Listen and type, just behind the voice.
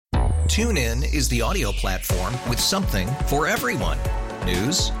TuneIn is the audio platform with something for everyone.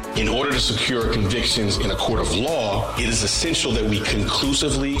 News. In order to secure convictions in a court of law, it is essential that we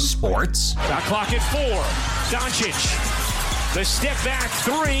conclusively. Sports. Got clock at 4. Doncic. The step back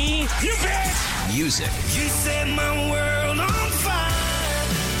 3. You bet. Music. You set my world on fire.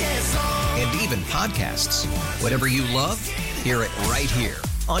 Yes, and even podcasts. Whatever you love, hear it right here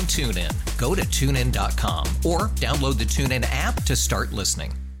on TuneIn. Go to TuneIn.com or download the TuneIn app to start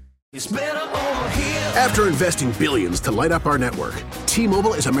listening. It's better over here. After investing billions to light up our network,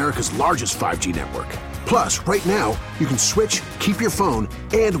 T-Mobile is America's largest 5G network. Plus, right now, you can switch, keep your phone,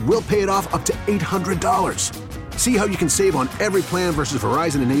 and we'll pay it off up to $800. See how you can save on every plan versus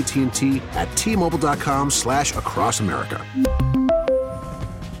Verizon and AT&T at T-Mobile.com/across America.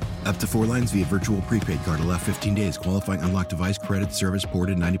 Up to 4 lines via virtual prepaid card. Allow 15 days. Qualifying unlocked device credit service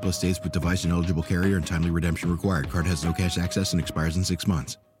ported 90+ states with device and eligible carrier and timely redemption required. Card has no cash access and expires in 6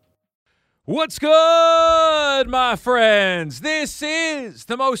 months. What's good, my friends? This is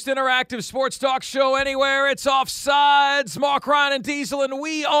the most interactive sports talk show anywhere. It's Offsides. Mark, Ryan, and Diesel, and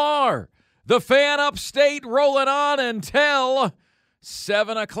we are the Fan Upstate, rolling on until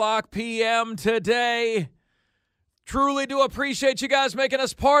 7 o'clock p.m. today. Truly do appreciate you guys making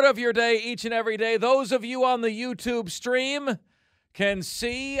us part of your day each and every day. Those of you on the YouTube stream can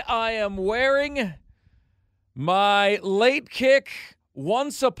see I am wearing my late kick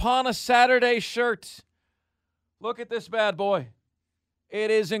Once Upon a Saturday shirt. Look at this bad boy. It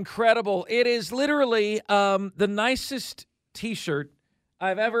is incredible. It is literally the nicest T-shirt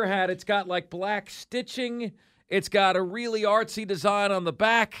I've ever had. It's got like black stitching. It's got a really artsy design on the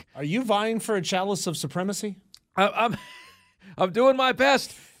back. Are you vying for a chalice of supremacy? I'm doing my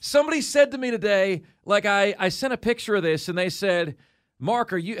best. Somebody said to me today, like I sent a picture of this, and they said,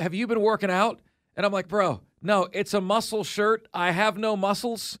 "Mark, have you been working out?" And I'm like, "Bro, no, it's a muscle shirt. I have no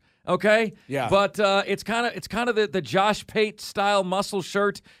muscles." Okay? Yeah. But it's kind of the Josh Pate style muscle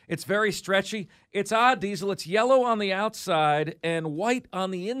shirt. It's very stretchy. It's odd, Diesel. It's yellow on the outside and white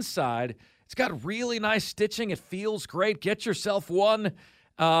on the inside. It's got really nice stitching. It feels great. Get yourself one.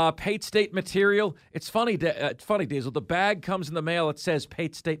 Pate State material. It's funny, Diesel. The bag comes in the mail. It says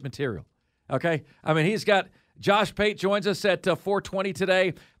Pate State material. Okay? I mean, he's got Josh Pate joins us at 4:20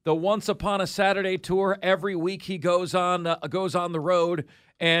 today. The Once Upon a Saturday tour. Every week he goes on the road.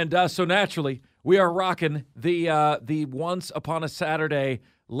 And so naturally, we are rocking the Once Upon a Saturday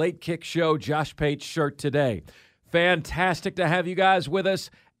late kick show Josh Pate shirt today. Fantastic to have you guys with us.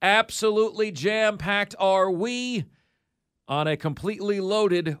 Absolutely jam-packed are we on a completely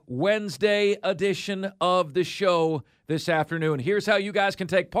loaded Wednesday edition of the show this afternoon. Here's how you guys can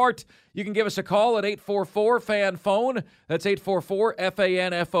take part. You can give us a call at 844-FAN-PHONE. That's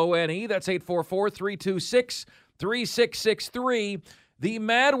 844-FAN-FONE. That's 844-326-3663. The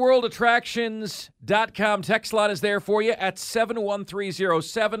MadWorldAttractions.com text line is there for you at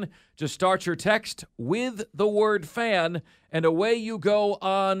 71307. Just start your text with the word fan, and away you go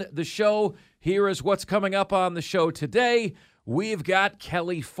on the show. Here is what's coming up on the show today. We've got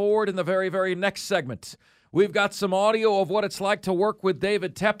Kelley Ford in the very, very next segment. We've got some audio of what it's like to work with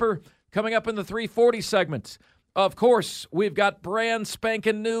David Tepper coming up in the 340 segment. Of course, we've got brand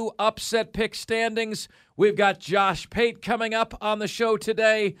spanking new upset pick standings. We've got Josh Pate coming up on the show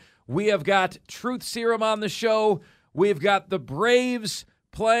today. We have got Truth Serum on the show. We've got the Braves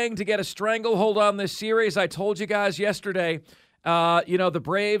playing to get a stranglehold on this series. I told you guys yesterday, the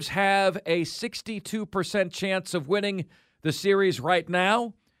Braves have a 62% chance of winning the series right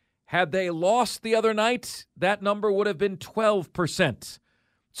now. Had they lost the other night, that number would have been 12%.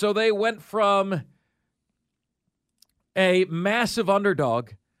 So they went from a massive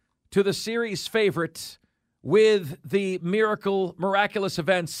underdog to the series favorite with the miraculous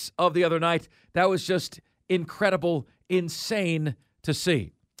events of the other night. That was just incredible, insane to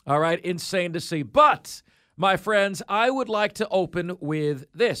see. All right, insane to see. But, my friends, I would like to open with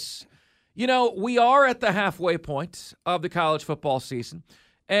this. You know, we are at the halfway point of the college football season,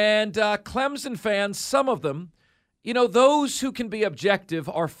 and Clemson fans, some of them, those who can be objective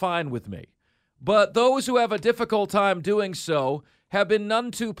are fine with me. But those who have a difficult time doing so have been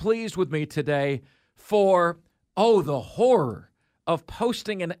none too pleased with me today for, the horror of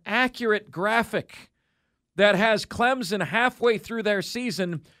posting an accurate graphic that has Clemson halfway through their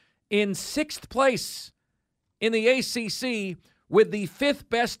season in 6th place in the ACC with the 5th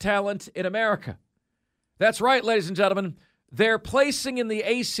best talent in America. That's right, ladies and gentlemen. Their placing in the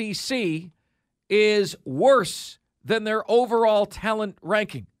ACC is worse than their overall talent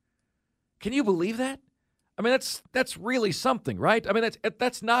ranking. Can you believe that? I mean, that's really something, right? I mean,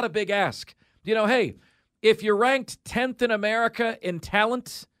 that's not a big ask. Hey, if you're ranked 10th in America in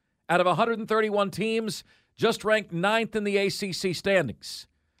talent out of 131 teams, just ranked 9th in the ACC standings.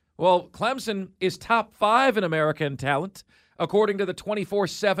 Well, Clemson is top 5 in America in talent, according to the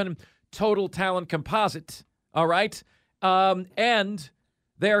 24/7 Total Talent Composite. All right? And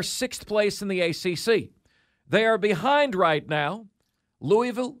they are 6th place in the ACC. They are behind right now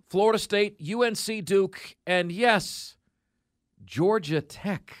Louisville, Florida State, UNC Duke, and yes, Georgia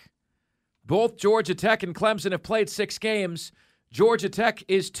Tech. Both Georgia Tech and Clemson have played 6 games. Georgia Tech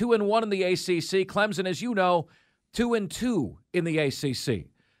is 2-1 in the ACC. Clemson, as you know, 2-2 in the ACC.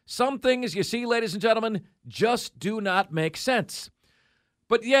 Some things, you see, ladies and gentlemen, just do not make sense.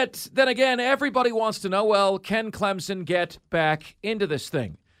 But yet, then again, everybody wants to know, well, can Clemson get back into this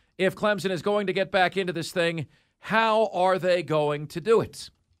thing? If Clemson is going to get back into this thing, how are they going to do it?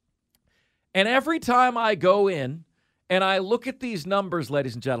 And every time I go in and I look at these numbers,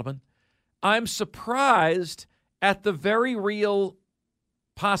 ladies and gentlemen, I'm surprised at the very real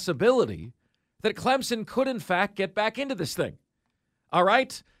possibility that Clemson could, in fact, get back into this thing. All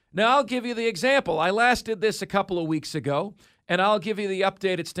right? Now, I'll give you the example. I last did this a couple of weeks ago, and I'll give you the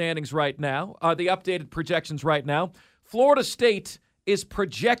updated standings right now, the updated projections right now. Florida State is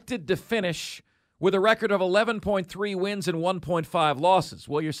projected to finish with a record of 11.3 wins and 1.5 losses.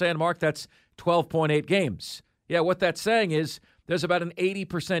 Well, you're saying, Mark, that's 12.8 games. Yeah, what that's saying is there's about an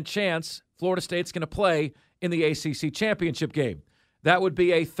 80% chance Florida State's going to play in the ACC championship game. That would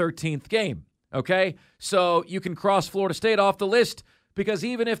be a 13th game, okay? So you can cross Florida State off the list because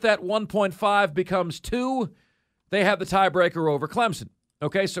even if that 1.5 becomes 2, they have the tiebreaker over Clemson,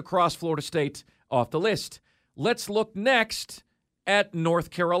 okay? So cross Florida State off the list. Let's look next at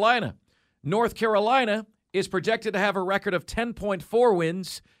North Carolina. North Carolina is projected to have a record of 10.4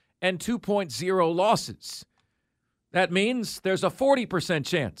 wins and 2.0 losses. That means there's a 40%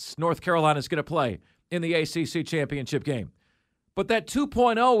 chance North Carolina is going to play in the ACC championship game. But that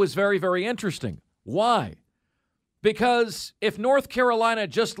 2.0 is very, very interesting. Why? Because if North Carolina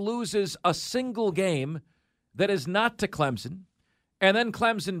just loses a single game that is not to Clemson, and then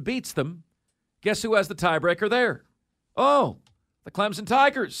Clemson beats them, guess who has the tiebreaker there? Oh, the Clemson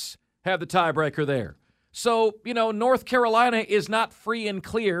Tigers have the tiebreaker there. So, North Carolina is not free and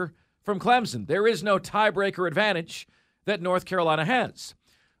clear from Clemson. There is no tiebreaker advantage that North Carolina has.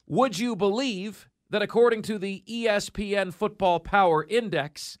 Would you believe that according to the ESPN Football Power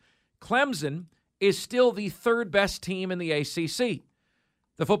Index, Clemson is still the 3rd best team in the ACC?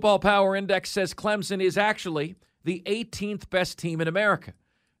 The Football Power Index says Clemson is actually the 18th best team in America.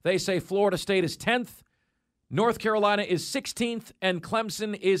 They say Florida State is 10th, North Carolina is 16th, and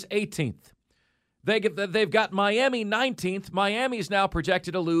Clemson is 18th. They've got Miami 19th. Miami's now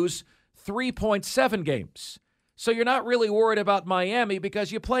projected to lose 3.7 games. So you're not really worried about Miami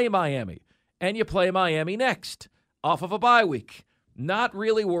because you play Miami, and you play Miami next off of a bye week. Not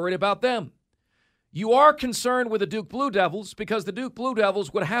really worried about them. You are concerned with the Duke Blue Devils because the Duke Blue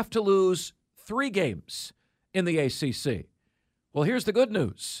Devils would have to lose 3 games in the ACC. Well, here's the good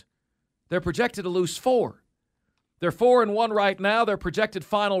news. They're projected to lose 4. They're 4-1 right now. Their projected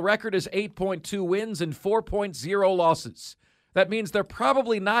final record is 8.2 wins and 4.0 losses. That means they're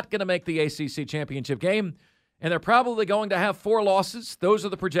probably not going to make the ACC championship game, and they're probably going to have 4 losses. Those are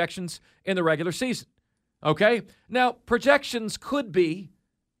the projections in the regular season. Okay? Now, projections could be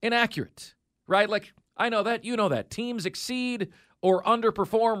inaccurate, right? Like, I know that, you know that. Teams exceed or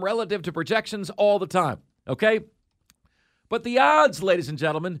underperform relative to projections all the time, okay? But the odds, ladies and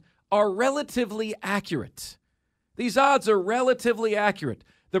gentlemen, are relatively accurate. These odds are relatively accurate.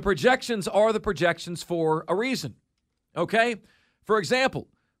 The projections are the projections for a reason, okay? For example,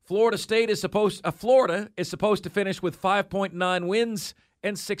 Florida is supposed to finish with 5.9 wins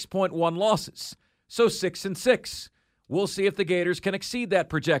and 6.1 losses. So 6-6. We'll see if the Gators can exceed that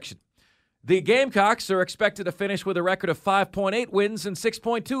projection. The Gamecocks are expected to finish with a record of 5.8 wins and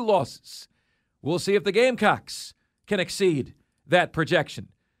 6.2 losses. We'll see if the Gamecocks can exceed that projection.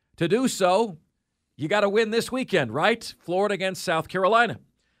 To do so, you got to win this weekend, right? Florida against South Carolina.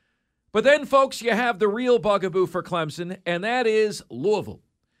 But then, folks, you have the real bugaboo for Clemson, and that is Louisville.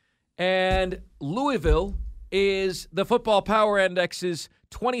 And Louisville is the Football Power Index's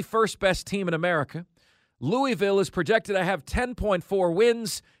 21st best team in America. Louisville is projected to have 10.4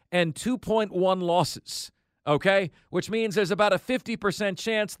 wins and 2.1 losses, okay? Which means there's about a 50%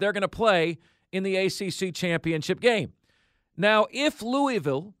 chance they're going to play in the ACC championship game. Now, if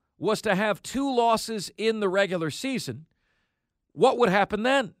Louisville was to have 2 losses in the regular season, what would happen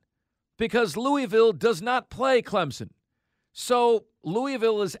then? Because Louisville does not play Clemson. So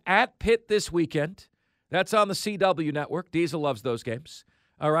Louisville is at Pitt this weekend. That's on the CW network. Diesel loves those games.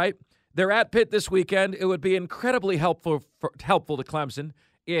 All right? They're at Pitt this weekend. It would be incredibly helpful to Clemson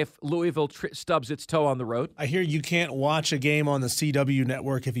if Louisville stubs its toe on the road. I hear you can't watch a game on the CW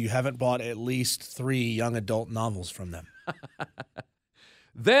network if you haven't bought at least 3 young adult novels from them.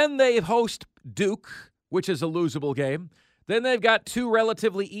 Then they host Duke, which is a losable game. Then they've got 2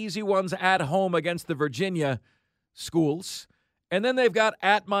 relatively easy ones at home against the Virginia schools. And then they've got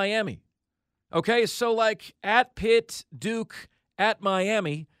at Miami. Okay, so like at Pitt, Duke, at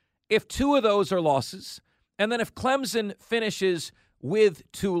Miami, if 2 of those are losses, and then if Clemson finishes with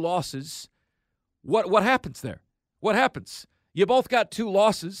 2 losses, what happens there? What happens? You both got 2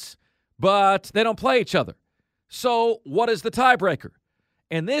 losses, but they don't play each other. So what is the tiebreaker?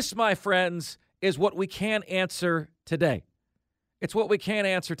 And this, my friends, is what we can't answer today. It's what we can't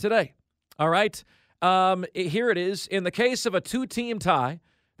answer today. All right? Here it is. In the case of a 2-team tie,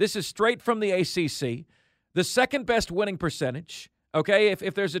 this is straight from the ACC, the second best winning percentage, okay?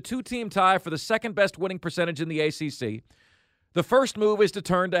 If there's a 2-team tie for the second best winning percentage in the ACC, the first move is to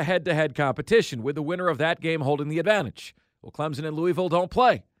turn to head-to-head competition, with the winner of that game holding the advantage. Well, Clemson and Louisville don't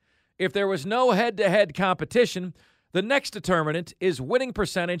play. If there was no head-to-head competition, the next determinant is winning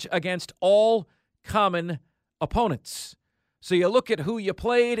percentage against all common opponents. So you look at who you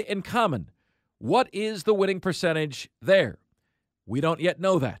played in common. What is the winning percentage there? We don't yet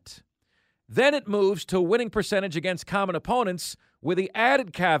know that. Then it moves to winning percentage against common opponents with the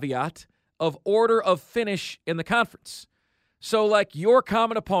added caveat of order of finish in the conference. So like your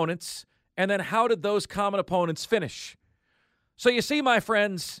common opponents, and then how did those common opponents finish? So you see, my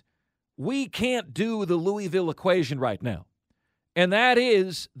friends, we can't do the Louisville equation right now. And that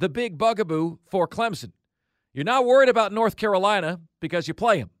is the big bugaboo for Clemson. You're not worried about North Carolina because you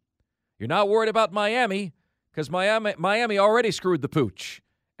play them. You're not worried about Miami because Miami already screwed the pooch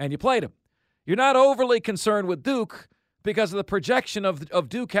and you played them. You're not overly concerned with Duke because of the projection of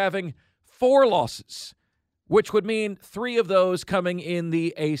Duke having 4 losses, which would mean 3 of those coming in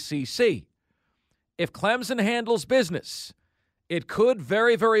the ACC. If Clemson handles business, it could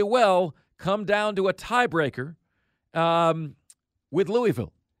very, very well come down to a tiebreaker with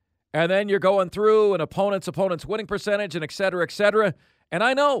Louisville. And then you're going through an opponent's winning percentage and et cetera, et cetera. And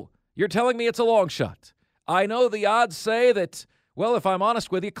I know you're telling me it's a long shot. I know the odds say that, well, if I'm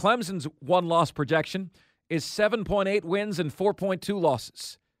honest with you, Clemson's 1-loss projection is 7.8 wins and 4.2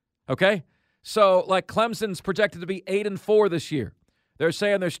 losses. Okay? So, like, Clemson's projected to be 8-4 this year. They're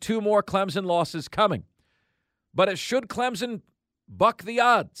saying there's 2 more Clemson losses coming. But should Clemson buck the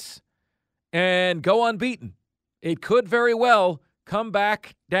odds and go unbeaten, it could very well come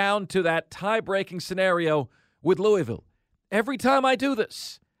back down to that tie-breaking scenario with Louisville. Every time I do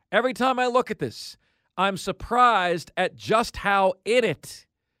this, every time I look at this, I'm surprised at just how in it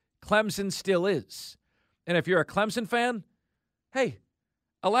Clemson still is. And if you're a Clemson fan, hey,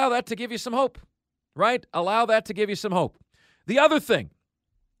 allow that to give you some hope, right? Allow that to give you some hope. The other thing,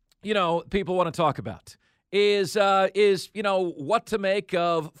 people want to talk about is what to make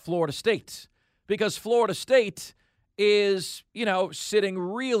of Florida State. Because Florida State is, sitting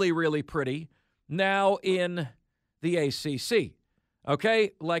really, really pretty now in the ACC.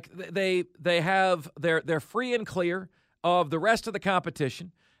 Okay? Like they're free and clear of the rest of the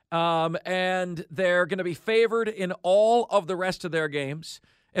competition. And they're going to be favored in all of the rest of their games.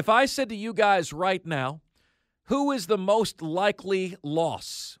 If I said to you guys right now, who is the most likely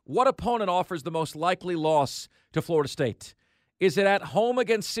loss? What opponent offers the most likely loss to Florida State? Is it at home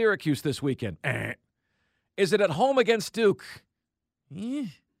against Syracuse this weekend? Is it at home against Duke?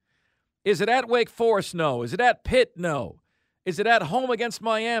 Is it at Wake Forest? No. Is it at Pitt? No. Is it at home against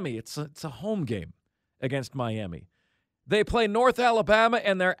Miami? It's a home game against Miami. They play North Alabama,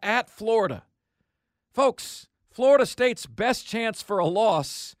 and they're at Florida. Folks, Florida State's best chance for a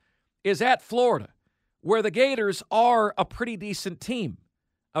loss is at Florida, where the Gators are a pretty decent team,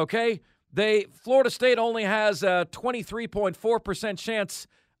 okay? Florida State only has a 23.4% chance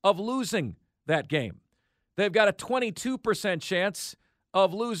of losing that game. They've got a 22% chance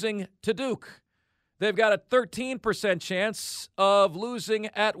of losing to Duke. They've got a 13% chance of losing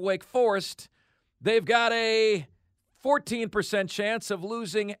at Wake Forest. They've got a 14% chance of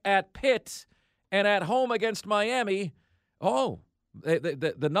losing at Pitt, and at home against Miami,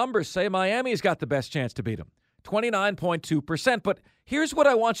 the numbers say Miami's got the best chance to beat them, 29.2%. But here's what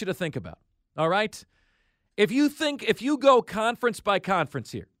I want you to think about, all right? If you go conference by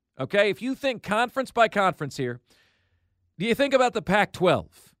conference here, okay? If you think conference by conference here, do you think about the Pac-12?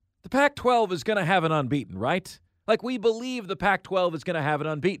 The Pac-12 is going to have an unbeaten, right? Like, we believe the Pac-12 is going to have an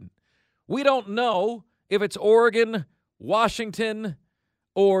unbeaten. We don't know if it's Oregon, Washington,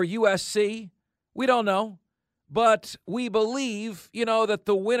 or USC. We don't know. But we believe, that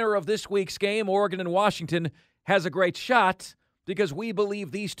the winner of this week's game, Oregon and Washington, has a great shot because we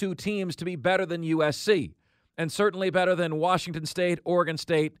believe these two teams to be better than USC and certainly better than Washington State, Oregon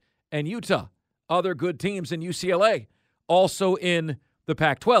State, and Utah. Other good teams in UCLA also in the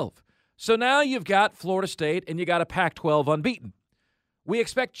Pac-12. So now you've got Florida State and you got a Pac-12 unbeaten. We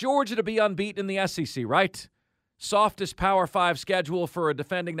expect Georgia to be unbeaten in the SEC, right? Softest Power 5 schedule for a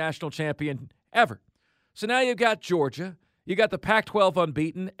defending national champion ever. So now you've got Georgia, you got the Pac-12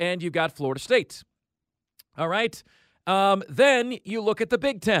 unbeaten, and you've got Florida State. All right? Then you look at the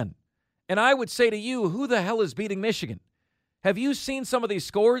Big Ten. And I would say to you, who the hell is beating Michigan? Have you seen some of these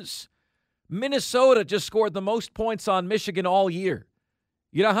scores? Minnesota just scored the most points on Michigan all year.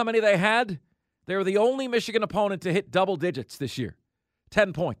 You know how many they had? They were the only Michigan opponent to hit double digits this year.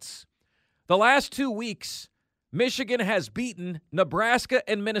 10 points. The last 2 weeks, Michigan has beaten Nebraska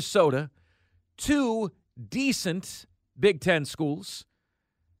and Minnesota, two decent Big Ten schools,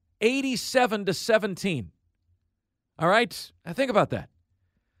 87-17. All right? Now think about that.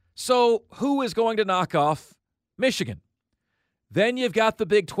 So who is going to knock off Michigan? Then you've got the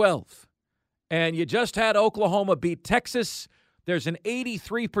Big 12. And you just had Oklahoma beat Texas. There's an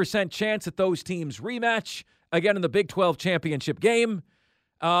 83% chance that those teams rematch again in the Big 12 championship game.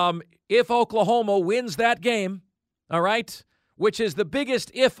 If Oklahoma wins that game, all right, which is the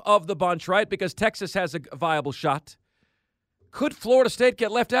biggest if of the bunch, right, because Texas has a viable shot, could Florida State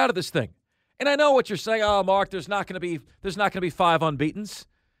get left out of this thing? And I know what you're saying. Oh, Mark, there's not going to be 5 unbeatens.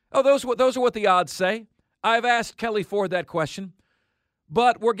 Oh, those are what the odds say. I've asked Kelley Ford that question.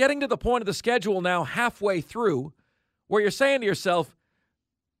 But we're getting to the point of the schedule now halfway through where you're saying to yourself,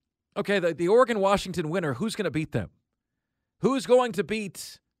 okay, the Oregon-Washington winner, who's going to beat them? Who's going to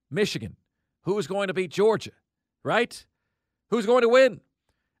beat Michigan? Who's going to beat Georgia? Right? Who's going to win?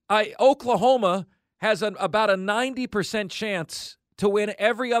 Oklahoma has about a 90% chance to win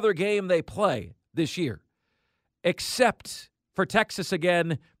every other game they play this year, except for Texas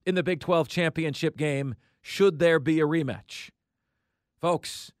again in the Big 12 championship game, should there be a rematch.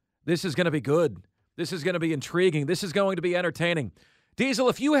 Folks, this is going to be good. This is going to be intriguing. This is going to be entertaining. Diesel,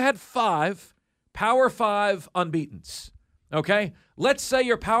 if you had 5 Power 5 unbeatens, okay? Let's say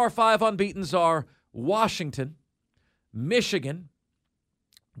your Power 5 unbeatens are Washington, Michigan,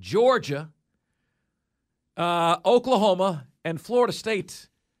 Georgia, Oklahoma, and Florida State.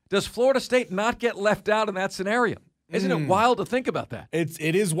 Does Florida State not get left out in that scenario? Isn't it wild to think about that?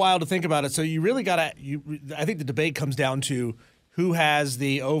 It is wild to think about it. So you really got to I think the debate comes down to who has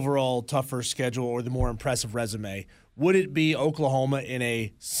the overall tougher schedule or the more impressive resume. Would it be Oklahoma in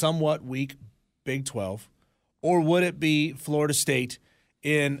a somewhat weak Big 12, or would it be Florida State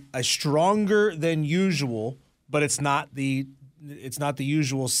in a stronger than usual, but it's not the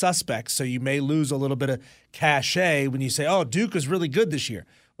usual suspects, so you may lose a little bit of cachet when you say, oh, Duke is really good this year.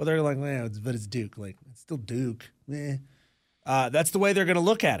 Well, they're like, well, but it's Duke. Like, it's still Duke. That's the way they're going to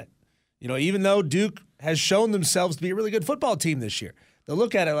look at it. You know, even though Duke has shown themselves to be a really good football team this year, they'll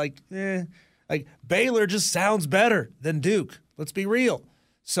look at it like Baylor just sounds better than Duke. Let's be real.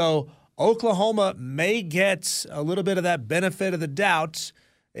 So Oklahoma may get a little bit of that benefit of the doubt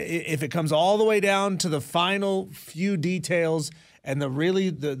if it comes all the way down to the final few details and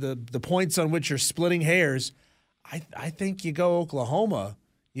the points on which you're splitting hairs. I think you go Oklahoma.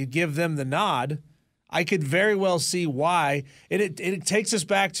 You give them the nod. I could very well see why. It takes us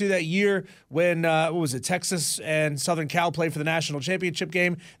back to that year when, Texas and Southern Cal played for the national championship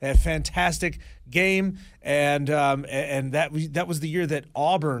game. They had a fantastic game, and that was the year that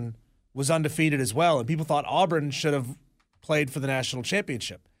Auburn was undefeated as well, and people thought Auburn should have played for the national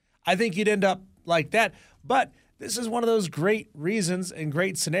championship. I think you'd end up like that, but this is one of those great reasons and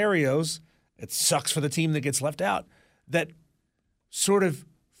great scenarios. It sucks for the team that gets left out that sort of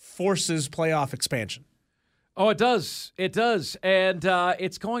forces playoff expansion. Oh, it does. It does. And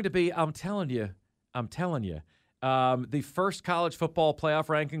it's going to be, I'm telling you, the first college football playoff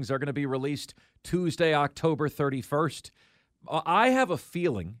rankings are going to be released Tuesday, October 31st. I have a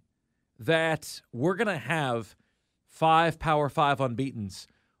feeling that we're going to have 5 Power 5 unbeatens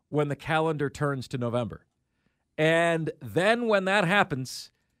when the calendar turns to November. And then when that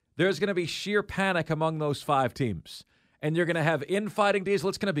happens, there's going to be sheer panic among those 5 teams. And you're going to have infighting, Diesel.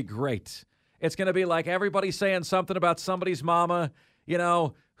 It's going to be great. It's going to be like everybody saying something about somebody's mama,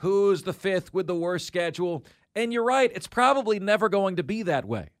 who's the 5th with the worst schedule. And you're right, it's probably never going to be that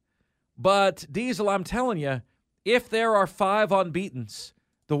way. But, Diesel, I'm telling you, if there are 5 unbeatens,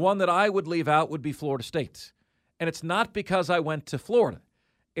 the one that I would leave out would be Florida State. And it's not because I went to Florida.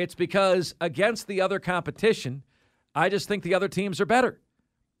 It's because against the other competition, I just think the other teams are better.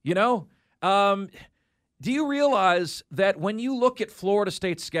 Do you realize that when you look at Florida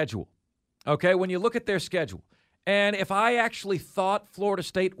State's schedule, okay, when you look at their schedule, And if I actually thought Florida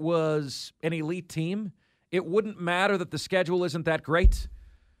State was an elite team, it wouldn't matter that the schedule isn't that great.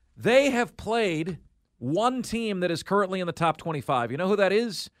 They have played one team that is currently in the top 25. You know who that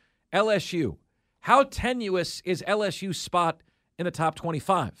is? LSU. How tenuous is LSU's spot in the top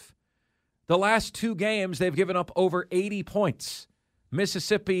 25? The last two games, they've given up over 80 points.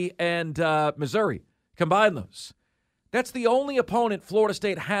 Mississippi and Missouri. Combine those. That's the only opponent Florida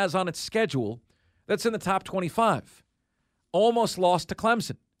State has on its schedule that's in the top 25. Almost lost to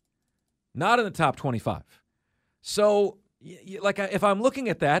Clemson. Not in the top 25. So, if I'm looking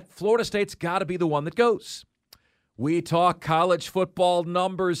at that, Florida State's got to be the one that goes. We talk college football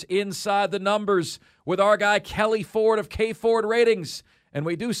numbers inside the numbers with our guy Kelley Ford of K Ford Ratings. And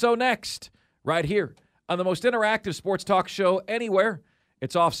we do so next, right here on the most interactive sports talk show anywhere.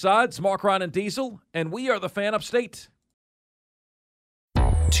 It's Offsides, Mark, Ryan, and Diesel, and we are the Fan Upstate.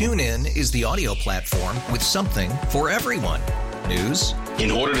 TuneIn is the audio platform with something for everyone. News.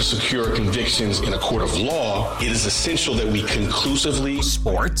 In order to secure convictions in a court of law, it is essential that we conclusively.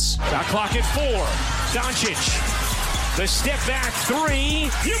 Sports. Shot clock at 4. Doncic. The step back 3.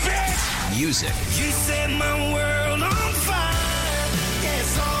 You bet. Music. You set my world on fire.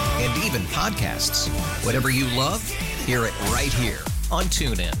 Yes, and even podcasts. Whatever you love, hear it right here on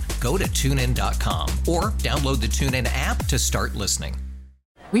TuneIn. Go to TuneIn.com or download the TuneIn app to start listening.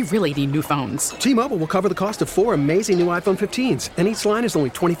 We really need new phones. T-Mobile will cover the cost of 4 amazing new iPhone 15s, and each line is only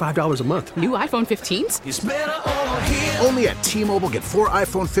 $25 a month. New iPhone 15s? it's better over here. Only at T-Mobile, get 4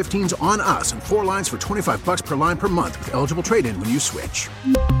 iPhone 15s on us and 4 lines for $25 per line per month with eligible trade-in when you switch.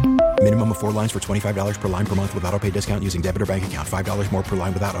 Minimum of 4 lines for $25 per line per month with autopay discount using debit or bank account. $5 more per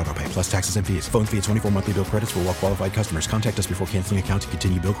line without autopay, plus taxes and fees. Phone fee at 24 monthly bill credits for well-qualified customers. Contact us before canceling account to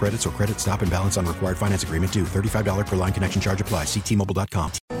continue bill credits or credit stop and balance on required finance agreement due. $35 per line connection charge applies. See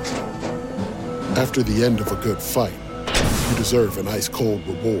T-Mobile.com. After the end of a good fight, you deserve an ice-cold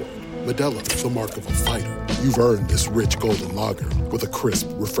reward. Modelo is the mark of a fighter. You've earned this rich golden lager with a crisp,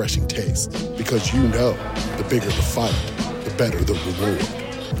 refreshing taste. Because you know, the bigger the fight, the better the reward.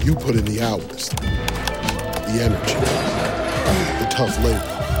 You put in the hours, the energy, the tough labor.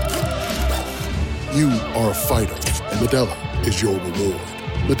 You are a fighter, and Modelo is your reward.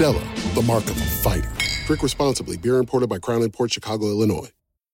 Modelo, the mark of a fighter. Drink responsibly. Beer imported by Crown Imports, Chicago, Illinois.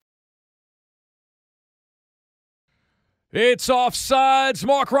 It's Offsides,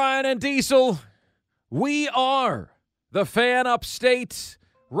 Mark, Ryan, and Diesel. We are the Fan Upstate,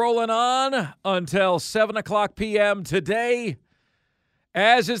 rolling on until 7 o'clock p.m. today,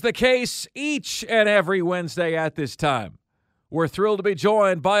 as is the case each and every Wednesday at this time. We're thrilled to be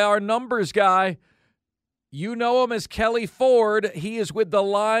joined by our numbers guy. You know him as Kelley Ford. He is with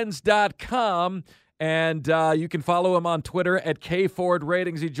thelines.com, and you can follow him on Twitter at KFord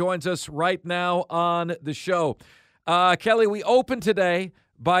Ratings. He joins us right now on the show. Kelley, we opened today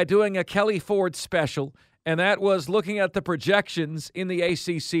by doing a Kelley Ford special, and that was looking at the projections in the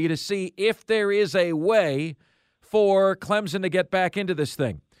ACC to see if there is a way for Clemson to get back into this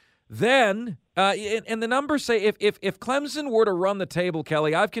thing. Then, and the numbers say if Clemson were to run the table,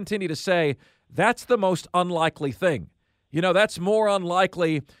 Kelley, I've continued to say that's the most unlikely thing. You know, that's more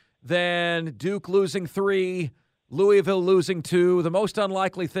unlikely than Duke losing 3, Louisville losing 2. The most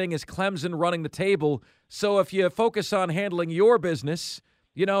unlikely thing is Clemson running the table. So if you focus on handling your business,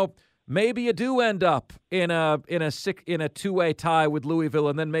 you know, maybe you do end up in a two-way tie with Louisville,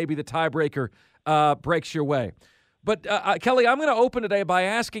 and then maybe the tiebreaker breaks your way. But Kelley, I'm going to open today by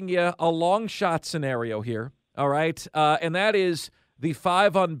asking you a long shot scenario here. All right, and that is the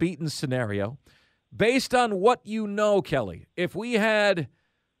 5 unbeaten scenario. Based on what you know, Kelley, if we had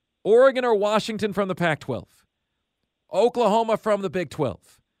Oregon or Washington from the Pac-12, Oklahoma from the Big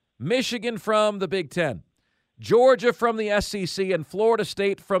 12, Michigan from the Big 10, Georgia from the SEC, and Florida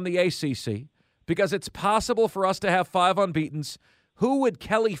State from the ACC, because it's possible for us to have 5 unbeatens, who would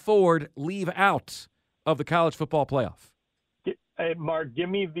Kelley Ford leave out of the college football playoff? Hey, Mark, give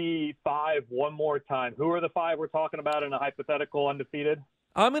me the 5 one more time. Who are the 5 we're talking about in a hypothetical undefeated?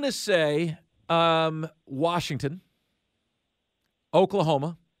 I'm going to say Washington,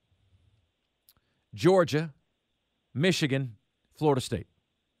 Oklahoma, Georgia, Michigan, Florida State.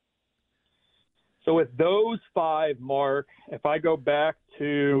 So with those 5, Mark, if I go back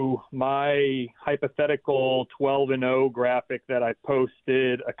to my hypothetical 12-0 graphic that I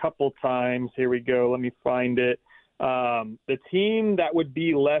posted a couple times, here we go, let me find it. The team that would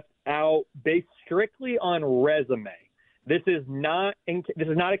be left out based strictly on resume. This is not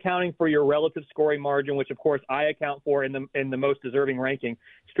accounting for your relative scoring margin, which of course I account for in the most deserving ranking.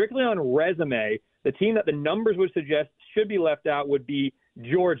 Strictly on resume, the team that the numbers would suggest should be left out would be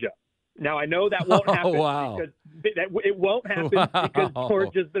Georgia. Now, I know that won't happen. Wow. Because it won't happen because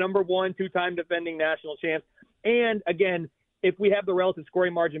Georgia's the number one, two-time defending national champ. And, again, if we have the relative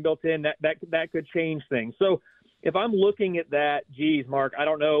scoring margin built in, that could change things. So if I'm looking at that, geez, Mark, I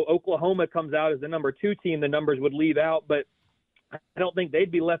don't know. Oklahoma comes out as the number 2 team. The numbers would leave out, but I don't think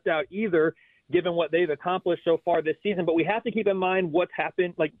they'd be left out either, given what they've accomplished so far this season. But we have to keep in mind what's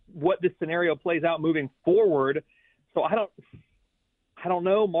happened, like what this scenario plays out moving forward. So I don't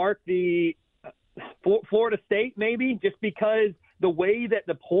know, Mark, the Florida State maybe, just because the way that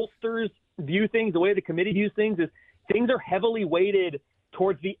the pollsters view things, the way the committee views things is things are heavily weighted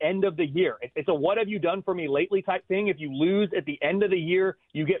towards the end of the year. It's a what have you done for me lately type thing. If you lose at the end of the year,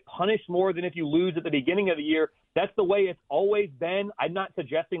 you get punished more than if you lose at the beginning of the year. That's the way it's always been. I'm not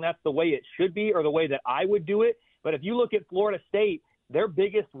suggesting that's the way it should be or the way that I would do it. But if you look at Florida State, their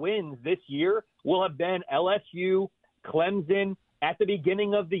biggest wins this year will have been LSU, Clemson, at the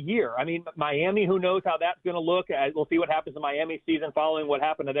beginning of the year. I mean, Miami, who knows how that's going to look. We'll see what happens in Miami season following what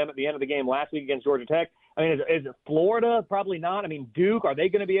happened to them at the end of the game last week against Georgia Tech. I mean, is it Florida? Probably not. I mean, Duke, are they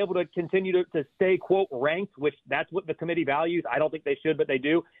going to be able to continue to stay, quote, ranked, which that's what the committee values? I don't think they should, but they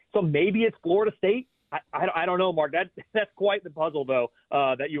do. So maybe it's Florida State. I don't know, Mark. That's quite the puzzle, though,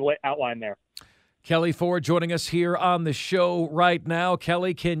 that you outlined there. Kelley Ford joining us here on the show right now.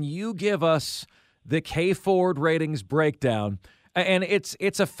 Kelley, can you give us the K Ford ratings breakdown? And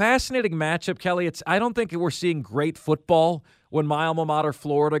it's a fascinating matchup, Kelley. I don't think we're seeing great football when my alma mater,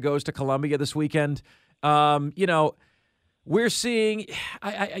 Florida, goes to Columbia this weekend. We're seeing.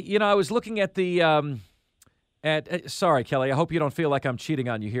 I was looking at the. Sorry, Kelley. I hope you don't feel like I'm cheating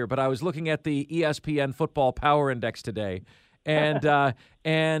on you here, but I was looking at the ESPN Football Power Index today,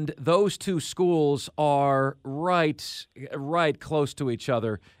 and those two schools are right close to each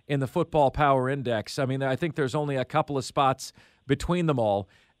other in the Football Power Index. I mean, I think there's only a couple of spots between them all.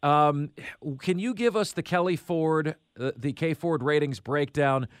 Can you give us the Kelley Ford, the K Ford ratings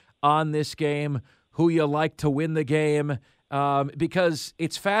breakdown on this game? Who you like to win the game? Because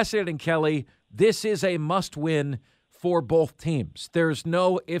it's fascinating, Kelley. This is a must-win for both teams. There's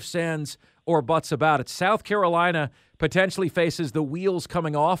no ifs, ands, or buts about it. South Carolina potentially faces the wheels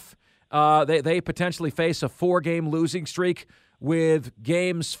coming off. They potentially face a 4-game losing streak with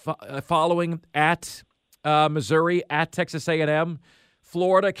games following at Missouri, at Texas A&M.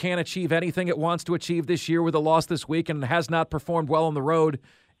 Florida can't achieve anything it wants to achieve this year with a loss this week and has not performed well on the road.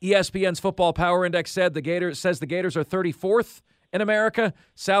 ESPN's Football Power Index says the Gators are 34th in America,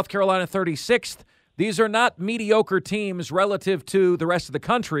 South Carolina 36th. These are not mediocre teams relative to the rest of the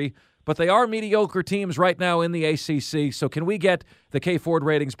country, but they are mediocre teams right now in the ACC. So can we get the K Ford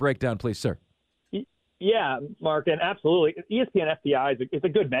ratings breakdown, please, sir? Yeah, Mark, and absolutely. ESPN FPI is a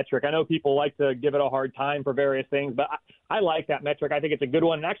good metric. I know people like to give it a hard time for various things, but I like that metric. I think it's a good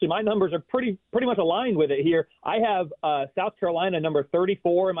one. And actually, my numbers are pretty much aligned with it here. I have South Carolina number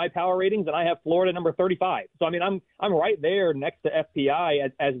 34 in my power ratings, and I have Florida number 35. So, I mean, I'm right there next to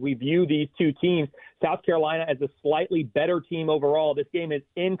FPI as we view these two teams. South Carolina as a slightly better team overall. This game is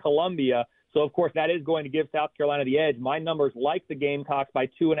in Columbia. So, of course, that is going to give South Carolina the edge. My numbers like the Gamecocks by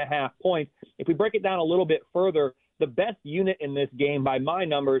 2.5 points. If we break it down a little bit further, the best unit in this game by my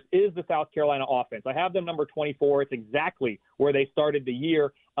numbers is the South Carolina offense. I have them number 24. It's exactly where they started the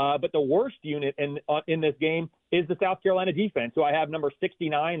year. But the worst unit in this game is the South Carolina defense. So I have number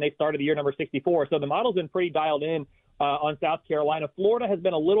 69. They started the year number 64. So the model's been pretty dialed in on South Carolina. Florida has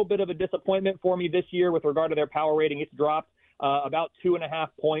been a little bit of a disappointment for me this year with regard to their power rating. It's dropped about 2.5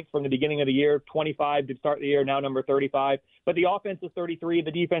 points from the beginning of the year, 25 to start the year, now number 35. But the offense is 33, the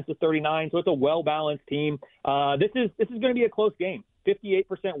defense is 39, so it's a well-balanced team. This is going to be a close game. 58%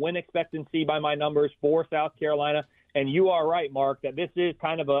 win expectancy by my numbers for South Carolina. And you are right, Mark, that this is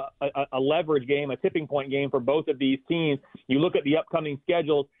kind of a leverage game, a tipping point game for both of these teams. You look at the upcoming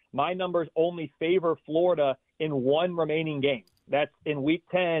schedules, my numbers only favor Florida in one remaining game. That's in Week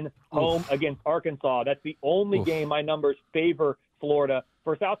 10, home against Arkansas. That's the only game my numbers favor Florida.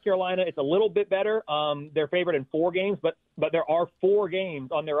 For South Carolina, it's a little bit better. They're favored in 4 games, but there are 4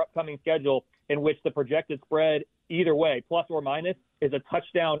 games on their upcoming schedule in which the projected spread, either way, plus or minus, is a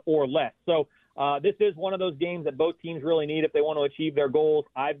touchdown or less. So this is one of those games that both teams really need if they want to achieve their goals.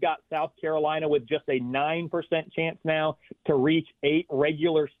 I've got South Carolina with just a 9% chance now to reach 8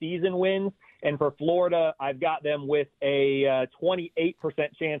 regular season wins. And for Florida, I've got them with a 28%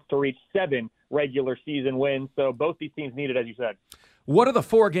 chance to reach 7 regular season wins. So both these teams need it, as you said. What are the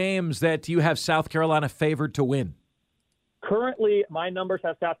 4 games that you have South Carolina favored to win? Currently, my numbers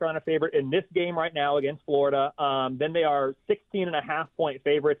have South Carolina favored in this game right now against Florida. Then they are 16.5-point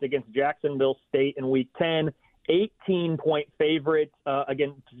favorites against Jacksonville State in Week 10, 18-point favorite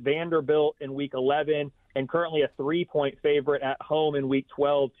against Vanderbilt in Week 11, and currently a 3-point favorite at home in Week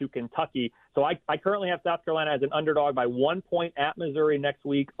 12 to Kentucky. So I currently have South Carolina as an underdog by 1 point at Missouri next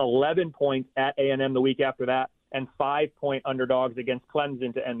week, 11 points at A&M the week after that, and 5-point underdogs against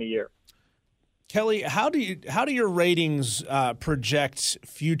Clemson to end the year. Kelley, how do your ratings project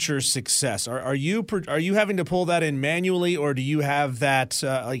future success? Are you having to pull that in manually, or do you have that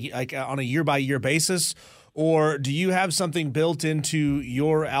like on a year-by-year basis, or do you have something built into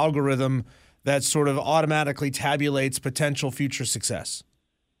your algorithm that sort of automatically tabulates potential future success?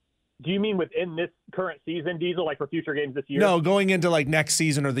 Do you mean within this current season, Diesel, like for future games this year? No, going into like next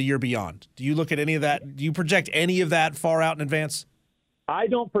season or the year beyond. Do you look at any of that? Do you project any of that far out in advance? I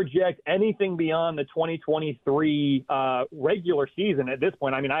don't project anything beyond the 2023 regular season at this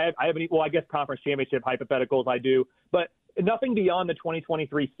point. I mean, I haven't, well, I guess conference championship hypotheticals I do, but nothing beyond the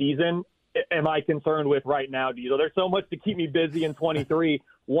 2023 season am I concerned with right now, Diesel. There's so much to keep me busy in 23.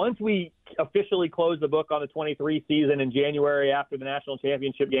 Once we officially close the book on the 23 season in January after the national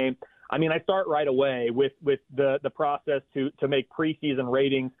championship game, I mean, I start right away with the process to make preseason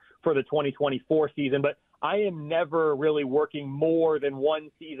ratings for the 2024 season. But I am never really working more than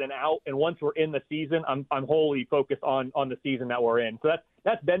one season out. And once we're in the season, I'm wholly focused on the season that we're in. So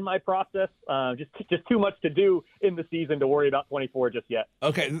that's been my process. Just too much to do in the season to worry about 24 just yet.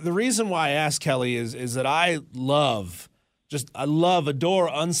 Okay. The reason why I ask, Kelley, is that I adore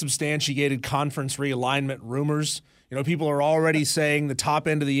unsubstantiated conference realignment rumors. You know, people are already saying the top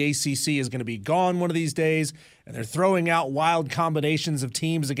end of the ACC is going to be gone one of these days, and they're throwing out wild combinations of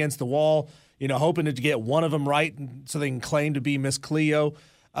teams against the wall, you know, hoping to get one of them right so they can claim to be Miss Cleo.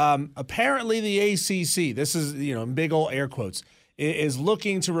 Apparently the ACC, this is, you know, in big old air quotes, is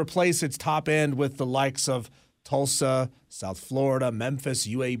looking to replace its top end with the likes of Tulsa, South Florida, Memphis,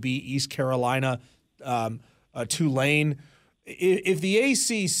 UAB, East Carolina, Tulane. If the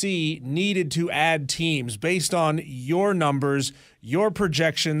ACC needed to add teams based on your numbers, your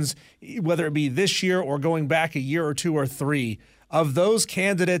projections, whether it be this year or going back a year or two or three, of those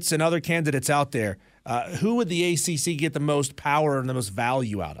candidates and other candidates out there, who would the ACC get the most power and the most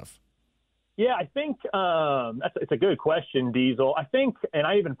value out of? Yeah, I think it's a good question, Diesel. I think, and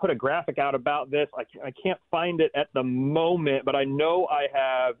I even put a graphic out about this. I can't find it at the moment, but I know I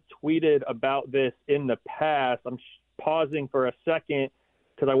have tweeted about this in the past. I'm pausing for a second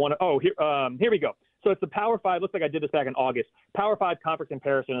because I want to. Here we go. So it's the Power 5. Looks like I did this back in August. Power 5 conference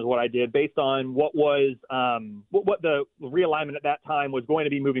comparison is what I did based on what was what the realignment at that time was going to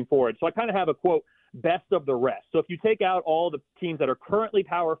be moving forward. So I kind of have a quote, best of the rest. So if you take out all the teams that are currently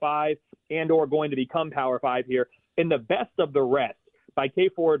Power 5 and or going to become Power 5 here, in the best of the rest by Kelley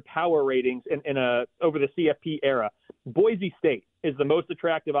Ford power ratings in over the CFP era, Boise State is the most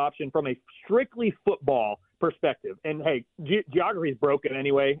attractive option from a strictly football perspective. And hey, geography is broken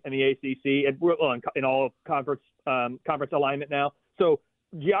anyway in the ACC and we're in all of conference alignment now. So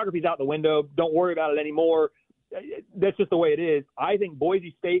geography's out the window. Don't worry about it anymore. That's just the way it is. I think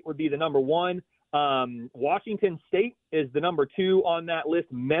Boise State would be the number one. Washington State is the number 2 on that list.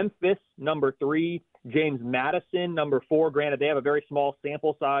 Memphis, number 3. James Madison, number 4. Granted, they have a very small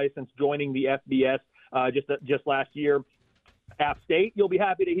sample size since joining the FBS just last year. App State, you'll be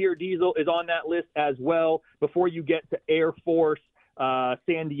happy to hear, Diesel, is on that list as well. Before you get to Air Force,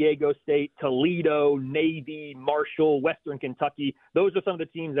 San Diego State, Toledo, Navy, Marshall, Western Kentucky, those are some of the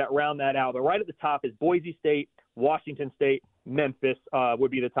teams that round that out. But right at the top is Boise State, Washington State, Memphis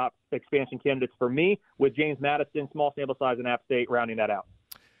would be the top expansion candidates for me, with James Madison, small sample size, and App State rounding that out.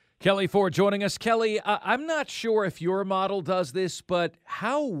 Kelley Ford joining us. Kelley, I'm not sure if your model does this, but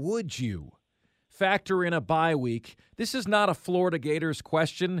how would you factor in a bye week? This is not a Florida Gators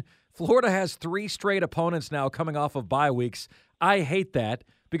question. Florida has 3 straight opponents now coming off of bye weeks. I hate that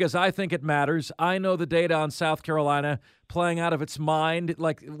because I think it matters. I know the data on South Carolina playing out of its mind.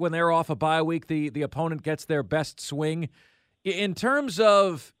 Like when they're off a bye week, the opponent gets their best swing. In terms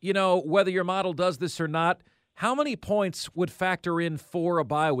of, you know, whether your model does this or not, how many points would factor in for a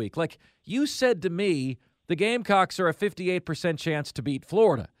bye week? Like you said to me, the Gamecocks are a 58% chance to beat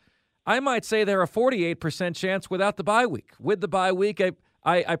Florida. I might say they're a 48% chance without the bye week. With the bye week,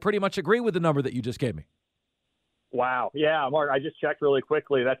 I pretty much agree with the number that you just gave me. Wow. Yeah, Mark, I just checked really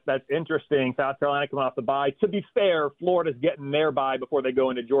quickly. That's interesting. South Carolina coming off the bye. To be fair, Florida's getting their bye before they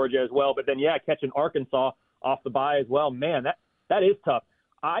go into Georgia as well. But then, yeah, catching Arkansas off the bye as well. Man, that is tough.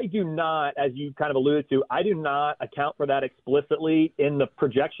 I do not, as you kind of alluded to, I do not account for that explicitly in the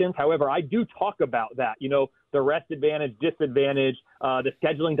projections. However, I do talk about that. You know, the rest advantage, disadvantage, the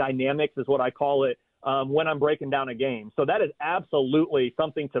scheduling dynamics is what I call it when I'm breaking down a game. So that is absolutely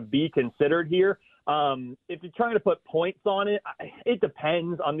something to be considered here. If you're trying to put points on it, it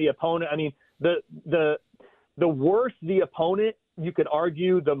depends on the opponent. I mean, the worse the opponent, you could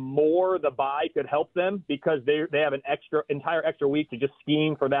argue, the more the bye could help them because they have an entire extra week to just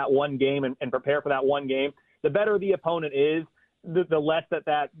scheme for that one game and prepare for that one game. The better the opponent is, the less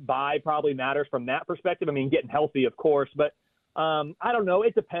that bye probably matters from that perspective. I mean, getting healthy, of course, but I don't know.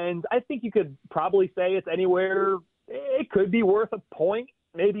 It depends. I think you could probably say it's anywhere. It could be worth a point,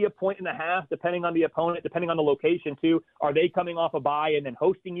 maybe 1.5 points, depending on the opponent, depending on the location too. Are they coming off a bye and then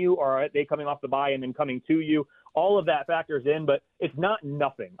hosting you, or are they coming off the bye and then coming to you? All of that factors in, but it's not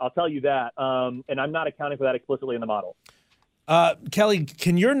nothing. I'll tell you that. And I'm not accounting for that explicitly in the model. Kelley,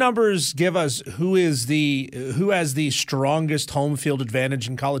 can your numbers give us who has the strongest home field advantage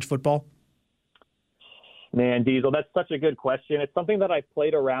in college football? Man, Diesel, that's such a good question. It's something that I've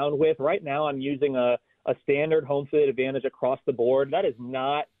played around with. Right now I'm using a standard home field advantage across the board. That is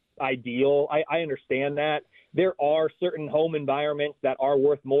not ideal. I understand that. There are certain home environments that are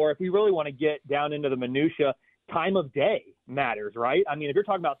worth more. If we really want to get down into the minutia, time of day matters, right? I mean, if you're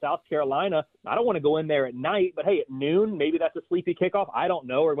talking about South Carolina, I don't want to go in there at night, but hey, at noon, maybe that's a sleepy kickoff. I don't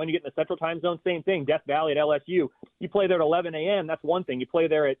know. Or when you get in the Central Time Zone, same thing. Death Valley at LSU. You play there at 11 a.m., that's one thing. You play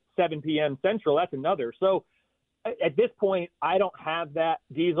there at 7 p.m. Central, that's another. So at this point, I don't have that,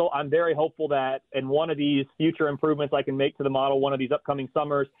 Diesel. I'm very hopeful that in one of these future improvements I can make to the model, one of these upcoming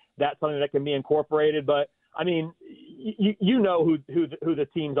summers, that's something that can be incorporated. But I mean, you know who the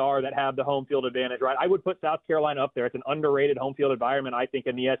teams are that have the home field advantage, right? I would put South Carolina up there. It's an underrated home field environment, I think,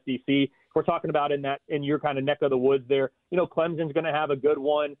 in the SEC. If we're talking about in your kind of neck of the woods there, you know, Clemson's going to have a good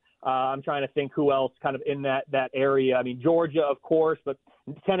one. I'm trying to think who else kind of in that area. I mean, Georgia, of course, but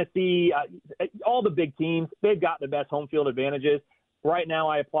Tennessee, all the big teams, they've got the best home field advantages. Right now,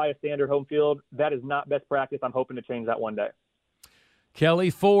 I apply a standard home field. That is not best practice. I'm hoping to change that one day. Kelley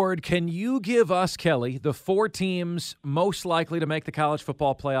Ford, can you give us, Kelley, the 4 teams most likely to make the college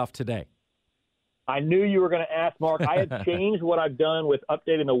football playoff today? I knew you were going to ask, Mark. I had changed what I've done with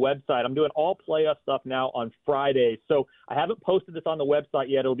updating the website. I'm doing all playoff stuff now on Fridays. So I haven't posted this on the website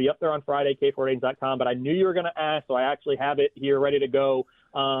yet. It'll be up there on Friday, k4ratings.com. But I knew you were going to ask, so I actually have it here ready to go.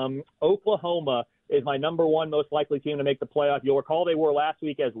 Oklahoma is my number 1 most likely team to make the playoff. You'll recall they were last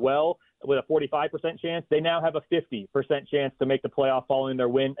week as well with a 45% chance. They now have a 50% chance to make the playoff following their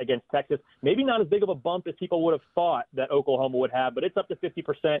win against Texas. Maybe not as big of a bump as people would have thought that Oklahoma would have, but it's up to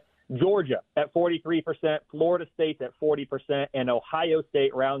 50%. Georgia at 43%, Florida State at 40%, and Ohio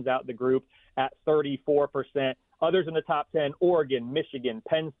State rounds out the group at 34%. Others in the top 10, Oregon, Michigan,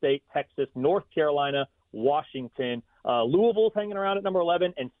 Penn State, Texas, North Carolina, Washington. Louisville's hanging around at number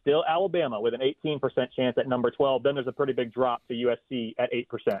 11, and still Alabama with an 18% chance at number 12. Then there's a pretty big drop to USC at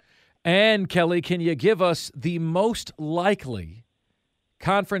 8%. And, Kelley, can you give us the most likely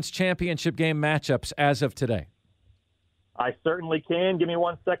conference championship game matchups as of today? I certainly can. Give me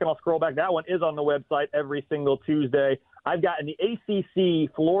 1 second. I'll scroll back. That one is on the website every single Tuesday. I've got in the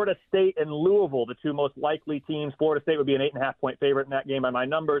ACC, Florida State and Louisville, the 2 most likely teams. Florida State would be an 8.5-point favorite in that game by my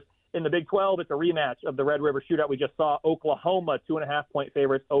numbers. In the Big 12, it's a rematch of the Red River Shootout we just saw. Oklahoma, 2.5-point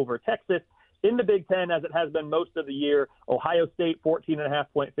favorites over Texas. In the Big 10, as it has been most of the year, Ohio State,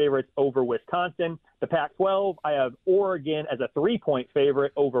 14.5-point favorites over Wisconsin. The Pac-12, I have Oregon as a 3-point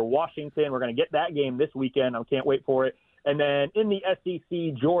favorite over Washington. We're going to get that game this weekend. I can't wait for it. And then in the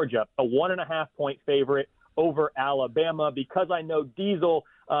SEC, Georgia, a 1.5-point favorite over Alabama. Because I know Diesel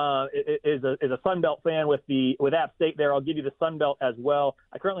is a Sun Belt fan with App State there, I'll give you the Sun Belt as well.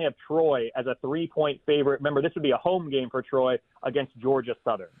 I currently have Troy as a 3-point favorite. Remember, this would be a home game for Troy against Georgia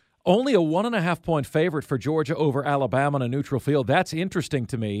Southern. Only a 1.5-point favorite for Georgia over Alabama on a neutral field. That's interesting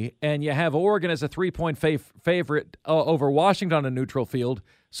to me. And you have Oregon as a 3-point favorite over Washington on a neutral field.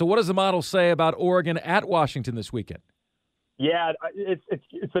 So what does the model say about Oregon at Washington this weekend? Yeah, it's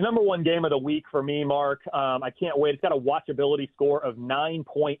the number 1 game of the week for me, Mark. I can't wait. It's got a watchability score of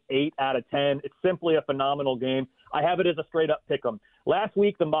 9.8 out of 10. It's simply a phenomenal game. I have it as a straight-up pick 'em. Last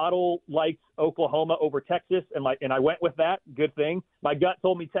week, the model liked Oklahoma over Texas, and I went with that. Good thing. My gut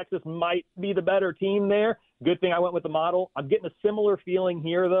told me Texas might be the better team there. Good thing I went with the model. I'm getting a similar feeling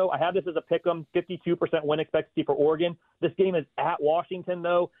here, though. I have this as a pick 'em, 52% win expectancy for Oregon. This game is at Washington,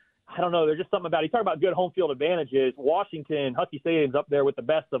 though. I don't know. There's just something about it. You talk about good home field advantages. Washington, Husky Stadium's up there with the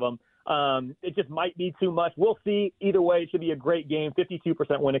best of them. It just might be too much. We'll see. Either way, it should be a great game.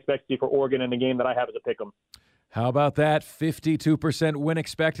 52% win expectancy for Oregon in the game that I have as a pick 'em. How about that? 52% win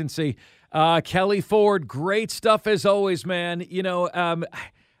expectancy. Kelley Ford, great stuff as always, man. You know,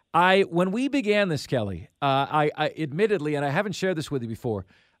 when we began this, Kelley, I admittedly, and I haven't shared this with you before,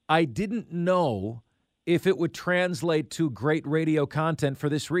 I didn't know if it would translate to great radio content for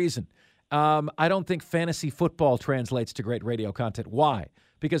this reason. I don't think fantasy football translates to great radio content. Why?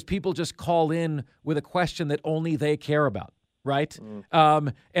 Because people just call in with a question that only they care about, right?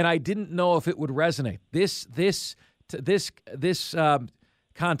 And I didn't know if it would resonate. This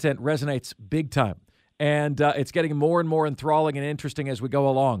content resonates big time. And it's getting more and more enthralling and interesting as we go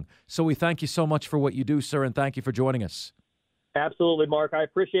along. So we thank you so much for what you do, sir, and thank you for joining us. Absolutely, Mark. I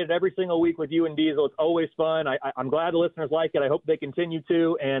appreciate it every single week with you and Diesel. It's always fun. I'm glad the listeners like it. I hope they continue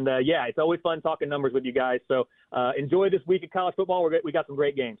to. And, it's always fun talking numbers with you guys. So enjoy this week of college football. We got some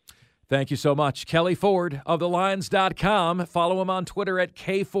great games. Thank you so much. Kelley Ford of TheLines.com. Follow him on Twitter at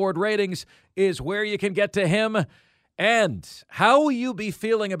KFordRatings is where you can get to him. And how will you be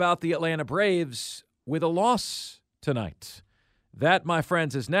feeling about the Atlanta Braves with a loss tonight? That, my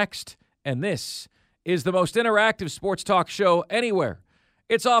friends, is next. And this is the most interactive sports talk show anywhere.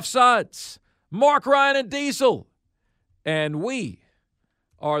 It's Offsides. Mark, Ryan, and Diesel. And we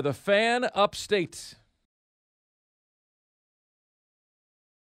are the Fan Upstate.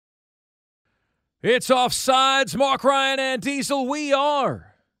 It's Offsides. Mark, Ryan, and Diesel. We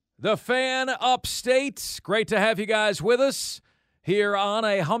are the Fan Upstate. Great to have you guys with us here on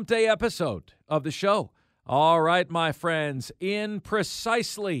a hump day episode of the show. All right, my friends, in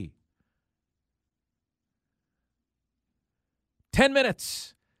precisely 10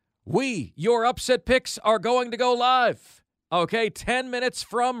 minutes, your upset picks are going to go live. Okay, 10 minutes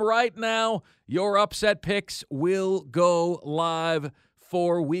from right now, your upset picks will go live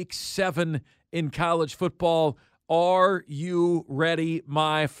for Week 7 in college football. Are you ready,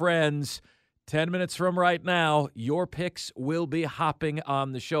 my friends? 10 minutes from right now, your picks will be hopping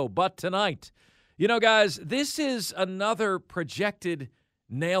on the show. But tonight, guys, this is another projected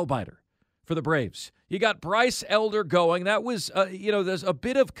nail-biter for the Braves. You got Bryce Elder going. That was, there's a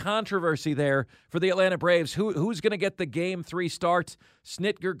bit of controversy there for the Atlanta Braves. Who's going to get the Game 3 start?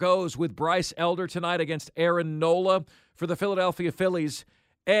 Snitker goes with Bryce Elder tonight against Aaron Nola for the Philadelphia Phillies.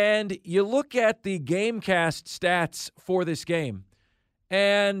 And you look at the GameCast stats for this game,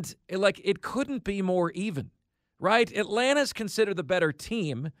 and it couldn't be more even, right? Atlanta's considered the better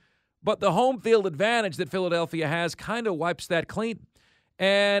team, but the home field advantage that Philadelphia has kind of wipes that clean.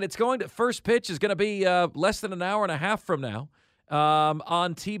 And first pitch is going to be less than an hour and a half from now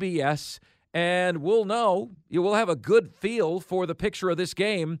on TBS. And we'll have a good feel for the picture of this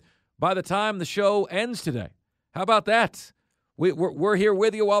game by the time the show ends today. How about that? We're here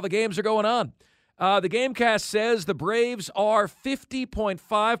with you while the games are going on. The GameCast says the Braves are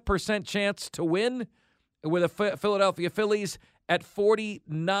 50.5% chance to win, with the Philadelphia Phillies at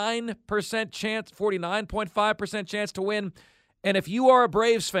 49.5% chance to win. And if you are a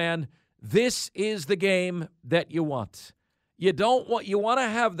Braves fan, this is the game that you want. You want to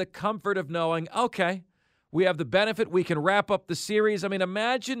have the comfort of knowing, okay, we have the benefit, we can wrap up the series. I mean,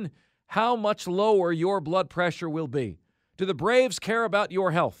 imagine how much lower your blood pressure will be. Do the Braves care about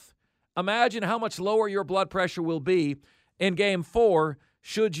your health? Imagine how much lower your blood pressure will be in Game 4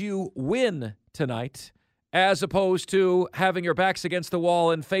 should you win tonight, as opposed to having your backs against the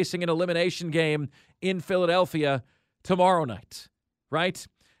wall and facing an elimination game in Philadelphia tomorrow night, right?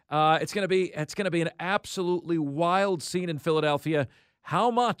 It's going to be an absolutely wild scene in Philadelphia.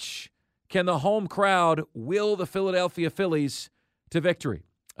 How much can the home crowd will the Philadelphia Phillies to victory?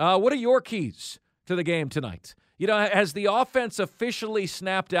 What are your keys to the game tonight? Has the offense officially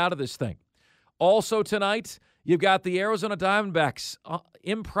snapped out of this thing? Also tonight, you've got the Arizona Diamondbacks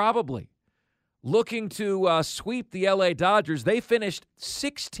improbably looking to sweep the LA Dodgers. They finished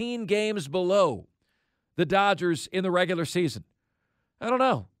 16 games below the Dodgers in the regular season. I don't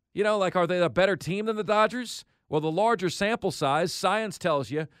know. Are they a better team than the Dodgers? Well, the larger sample size, science tells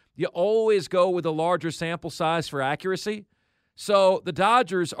you always go with a larger sample size for accuracy. So the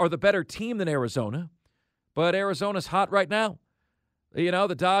Dodgers are the better team than Arizona, but Arizona's hot right now.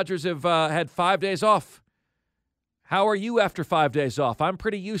 The Dodgers have had 5 days off. How are you after 5 days off? I'm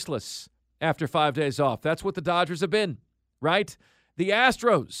pretty useless after 5 days off. That's what the Dodgers have been, right? The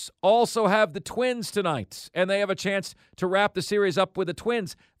Astros also have the Twins tonight, and they have a chance to wrap the series up with the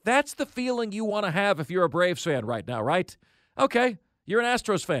Twins. That's the feeling you want to have if you're a Braves fan right now, right? Okay, you're an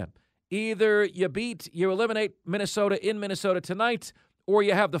Astros fan. Either you eliminate Minnesota in Minnesota tonight, or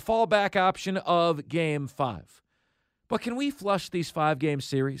you have the fallback option of Game 5. But can we flush these 5-game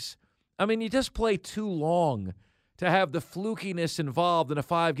series? I mean, you just play too long to have the flukiness involved in a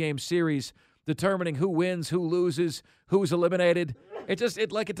 5-game series determining who wins, who loses, who's eliminated. It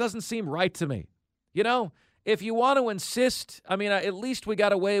doesn't seem right to me. If you want to insist, at least we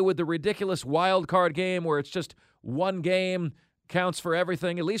got away with the ridiculous wild card game where it's just one game counts for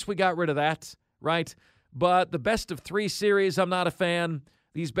everything. At least we got rid of that, right? But the best of 3 series, I'm not a fan.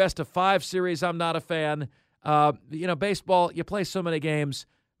 These best-of-5 series, I'm not a fan. Baseball, you play so many games.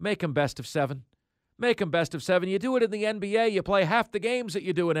 Make them best of 7. Make them best of 7. You do it in the NBA, you play half the games that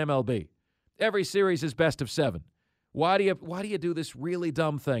you do in MLB. Every series is best of 7. Why do you do this really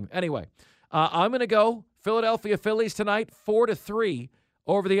dumb thing? Anyway, I'm going to go Philadelphia Phillies tonight, 4-3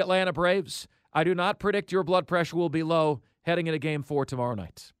 over the Atlanta Braves. I do not predict your blood pressure will be low heading into Game 4 tomorrow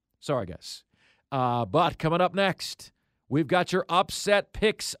night. Sorry, guys. But coming up next, we've got your upset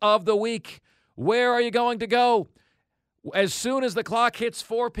picks of the week. Where are you going to go? As soon as the clock hits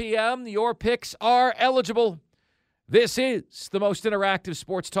 4 p.m., your picks are eligible. This is the most interactive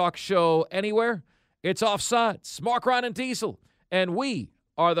sports talk show anywhere. It's Offsides, Mark, Ryan, and Diesel, and we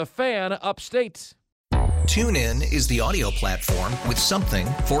are the Fan Upstate. TuneIn is the audio platform with something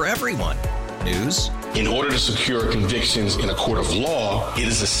for everyone. News. In order to secure convictions in a court of law, it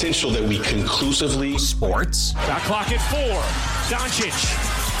is essential that we conclusively. Sports. Shot clock at 4.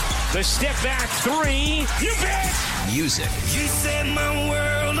 Doncic. The step back 3. You bet. Music. You set my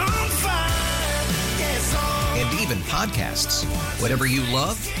world on fire. Yes, and even podcasts. Whatever you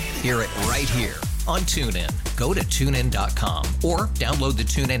love, hear it right here on TuneIn. Go to TuneIn.com or download the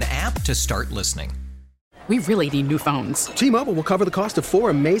TuneIn app to start listening. We really need new phones. T-Mobile will cover the cost of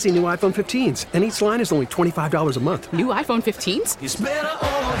 4 amazing new iPhone 15s, and each line is only $25 a month. New iPhone 15s? It's better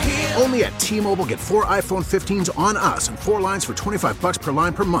over here. Only at T-Mobile, get 4 iPhone 15s on us and 4 lines for $25 per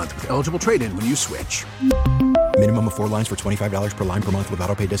line per month with eligible trade-in when you switch. Minimum of 4 lines for $25 per line per month with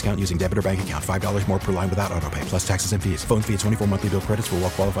autopay discount using debit or bank account. $5 more per line without autopay, plus taxes and fees. Phone fee at 24 monthly bill credits for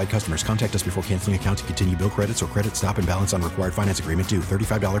well-qualified customers. Contact us before canceling account to continue bill credits or credit stop and balance on required finance agreement due.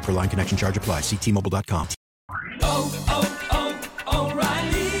 $35 per line connection charge applies. See T-Mobile.com.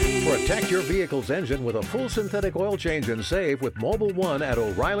 O'Reilly. Protect your vehicle's engine with a full synthetic oil change and save with Mobile One at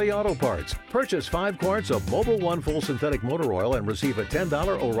O'Reilly Auto Parts. Purchase 5 quarts of Mobile One full synthetic motor oil and receive a $10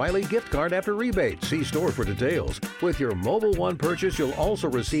 O'Reilly gift card after rebate. See store for details. With your Mobile One purchase, you'll also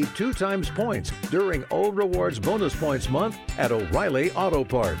receive 2 times points during O Rewards Bonus Points Month at O'Reilly Auto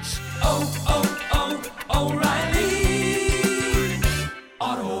Parts. O'Reilly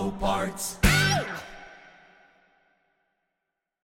Auto Parts.